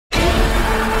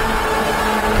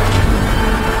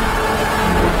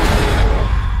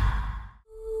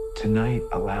Tonight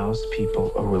allows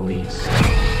people a release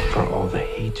for all the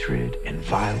hatred and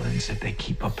violence that they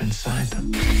keep up inside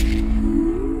them.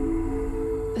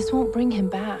 This won't bring him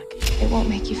back. It won't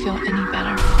make you feel any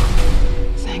better.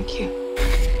 Thank you.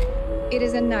 It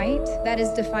is a night that is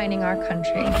defining our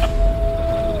country.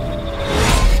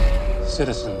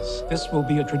 Citizens, this will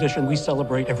be a tradition we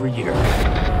celebrate every year.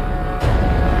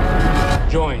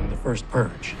 Join the first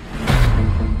purge.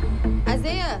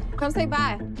 Isaiah, come say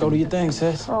bye. Go do your thing,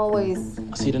 sis. Always.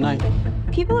 I'll see you tonight.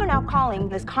 People are now calling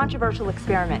this controversial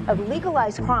experiment of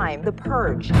legalized crime the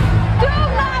purge. Do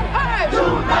not purge! Do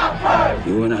not purge!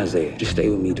 You and Isaiah, just stay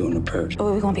with me during the purge.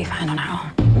 Oh, we're gonna be fine on our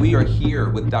own. We are here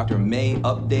with Dr. May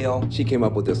Updale. She came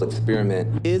up with this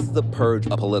experiment. Is the purge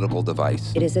a political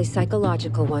device? It is a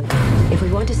psychological one. If we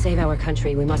want to save our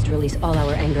country, we must release all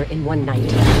our anger in one night.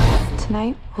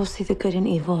 Tonight, we'll see the good and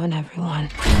evil in everyone.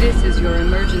 This is your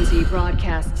emergency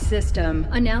broadcast system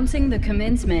announcing the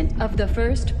commencement of the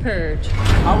first purge.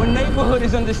 Our neighborhood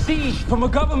is under siege from a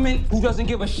government who doesn't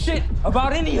give a shit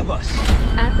about any of us.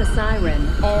 At the siren,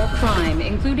 all crime,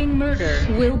 including murder,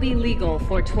 will be legal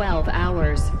for 12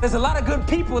 hours. There's a lot of good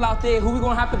people out there who we're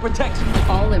gonna have to protect.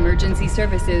 All emergency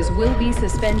services will be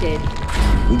suspended.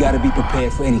 We gotta be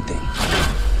prepared for anything.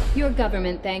 Your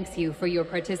government thanks you for your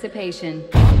participation.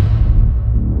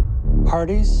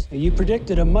 Parties, you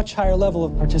predicted a much higher level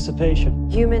of participation.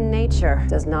 Human nature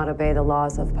does not obey the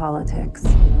laws of politics.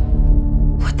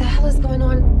 What the hell is going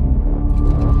on?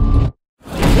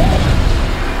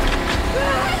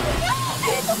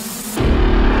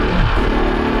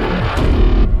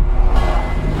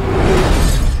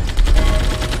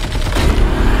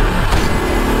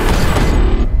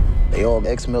 They all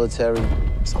ex-military.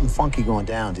 Something funky going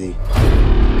down, D.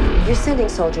 You're sending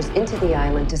soldiers into the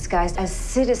island disguised as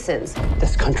citizens.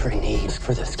 This country needs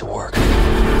for this to work.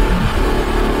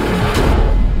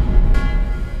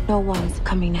 No one's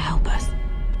coming to help us.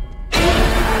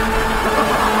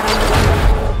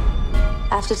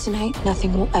 After tonight,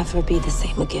 nothing will ever be the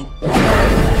same again.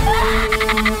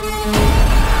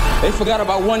 They forgot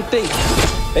about one thing.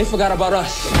 They forgot about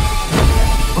us.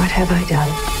 What have I done?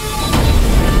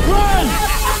 Run!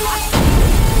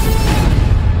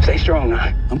 Stay strong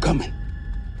now. I'm coming.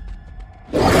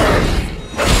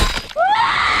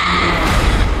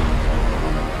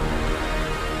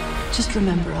 Just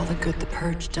remember all the good the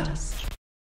purge does.